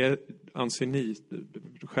det? Anser ni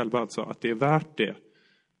själva alltså att det är värt det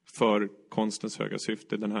för konstens höga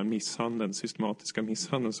syfte, den här misshandeln, systematiska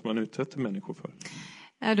misshandeln som man utsätter människor för?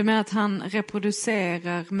 Du menar att han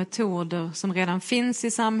reproducerar metoder som redan finns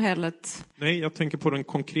i samhället? Nej, jag tänker på den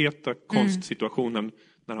konkreta konstsituationen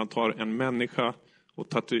när han tar en människa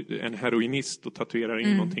och en heroinist och tatuerar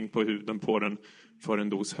in någonting på huden på den för en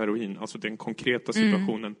dos heroin. Alltså den konkreta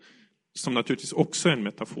situationen som naturligtvis också är en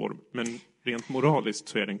metafor, men rent moraliskt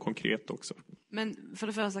så är den konkret också. Men för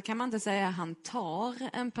det första kan man inte säga att han tar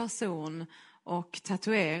en person och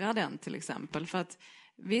tatuerar den till exempel. För att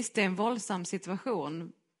visst, det är en våldsam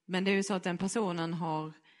situation, men det är ju så att den personen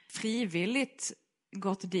har frivilligt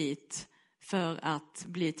gått dit för att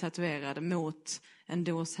bli tatuerad mot en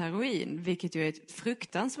dos heroin, vilket ju är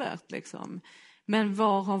fruktansvärt liksom. Men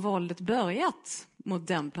var har våldet börjat mot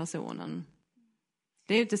den personen?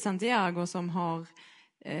 Det är ju inte Santiago som har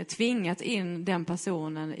tvingat in den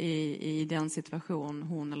personen i den situation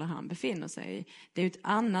hon eller han befinner sig i. Det är ju ett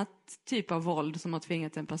annat typ av våld som har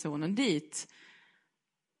tvingat den personen dit,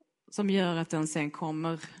 som gör att den sen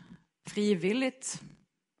kommer frivilligt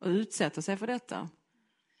och utsätter sig för detta.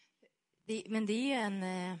 Men det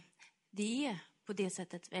är på det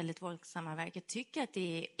sättet väldigt våldsamma verk. Jag tycker att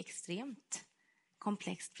det är extremt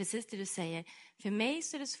komplext, precis det du säger. För mig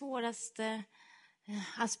så är det svåraste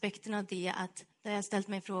aspekten av det att där jag ställt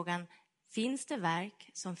mig frågan, finns det verk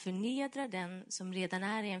som förnedrar den som redan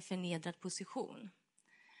är i en förnedrad position?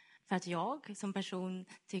 För att jag som person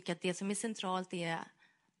tycker att det som är centralt är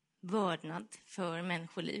vördnad för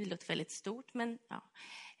människoliv. Det låter väldigt stort, men ja.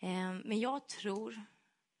 Men jag tror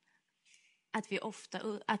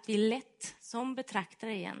att vi lätt som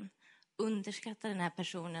betraktare igen underskattar den här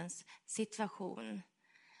personens situation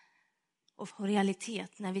och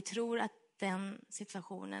realitet när vi tror att den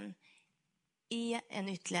situationen är en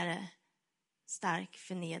ytterligare stark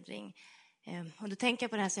förnedring. Och då tänker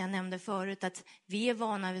jag på det här som jag nämnde förut, att vi är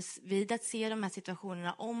vana vid att se de här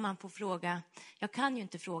situationerna om man får fråga. Jag kan ju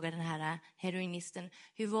inte fråga den här heroinisten,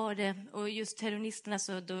 hur var det? Och just heroinisterna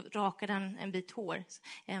så då rakade han en bit hår.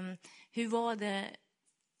 Hur var det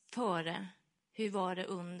före? Hur var det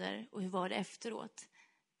under? Och hur var det efteråt?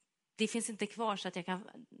 Det finns inte kvar så att jag kan...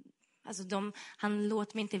 Alltså han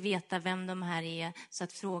låter mig inte veta vem de här är så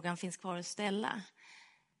att frågan finns kvar att ställa.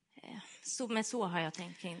 Men så har jag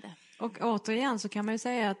tänkt kring det. Och återigen så kan man ju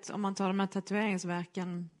säga att om man tar de här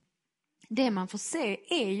tatueringsverken, det man får se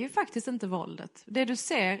är ju faktiskt inte våldet. Det du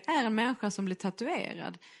ser är en människa som blir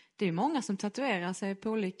tatuerad. Det är många som tatuerar sig på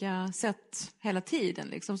olika sätt hela tiden.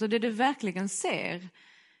 Liksom. Så det du verkligen ser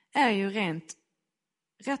är ju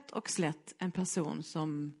rätt och slätt en person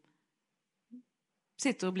som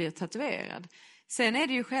sitter och blir tatuerad. Sen är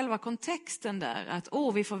det ju själva kontexten där att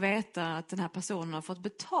vi får veta att den här personen har fått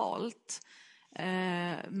betalt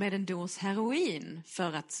med en dos heroin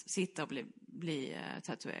för att sitta och bli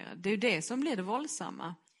tatuerad. Det är ju det som blir det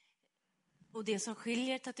våldsamma. Och det som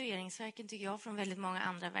skiljer tatueringsverken tycker jag från väldigt många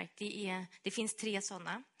andra verk, det finns 3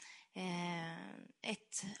 sådana.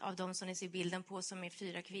 Ett av dem som ni ser bilden på som är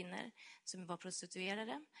 4 kvinnor som var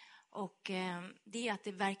prostituerade. Och det är att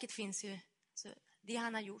verket finns ju, så det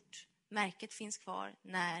han har gjort, märket finns kvar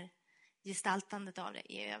när gestaltandet av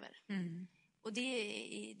det är över. Mm. Och det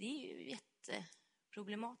är ju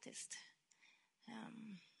jätteproblematiskt.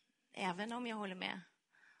 Även om jag håller med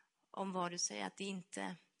om vad du säger, att det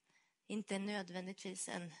inte är nödvändigtvis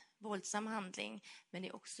en våldsam handling, men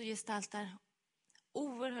det också gestaltar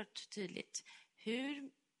oerhört tydligt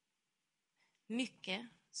hur mycket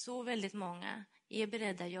så väldigt många är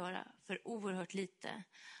beredda att göra för oerhört lite.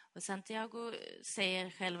 Och Santiago säger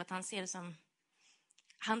själv att han ser det som...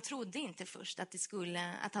 Han trodde inte först att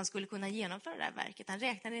han skulle kunna genomföra det här verket. Han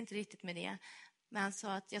räknade inte riktigt med det. Men han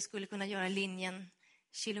sa att jag skulle kunna göra linjen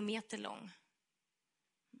kilometer lång.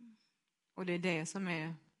 Och det är det som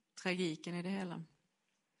är tragiken i det hela.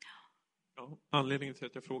 Ja, anledningen till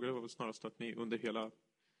att jag frågade var snarast att ni under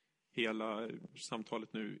hela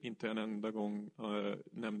samtalet nu inte en enda gång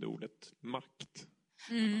nämnde ordet makt.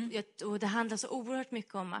 Mm. Och det handlar så oerhört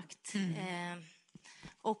mycket om makt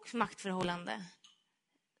och maktförhållande.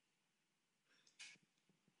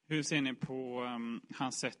 Hur ser ni på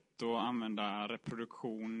hans sätt att använda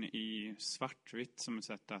reproduktion i svartvitt som ett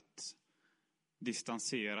sätt att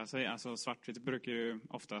distansera sig? Alltså svartvitt brukar ju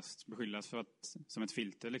oftast beskyllas för som ett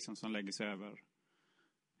filter liksom, som lägger sig över.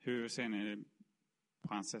 Hur ser ni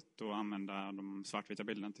på hans sätt att använda de svartvita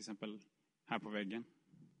bilderna till exempel här på väggen?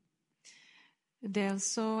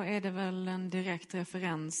 Dels så är det väl en direkt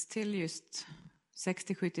referens till just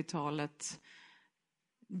 60-70-talet.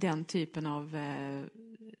 Den typen av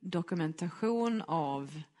dokumentation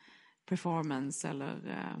av performance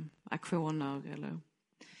eller aktioner eller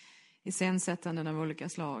iscensättanden av olika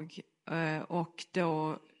slag. Och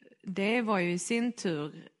då, det var ju i sin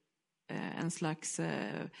tur en slags...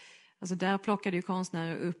 Alltså där plockade ju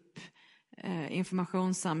konstnärer upp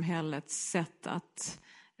informationssamhällets sätt att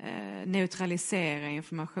neutralisera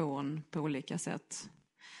information på olika sätt.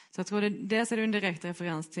 Så jag tror dels är det en direkt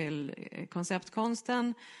referens till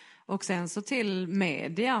konceptkonsten och sen så till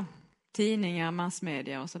media, tidningar,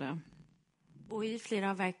 massmedia och sådär. Och i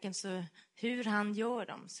flera av verken så hur han gör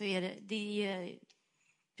dem så är det är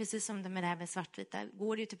precis som det med det här med svartvita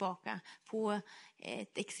går det ju tillbaka på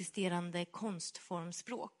ett existerande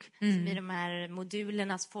konstformspråk. Som i de här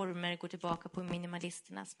modulernas former går tillbaka på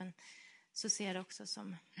minimalisternas, men så ser jag det också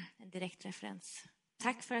som en direkt referens.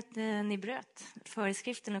 Tack för att ni bröt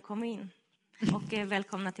föreskriften och kom in och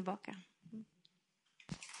välkomna tillbaka.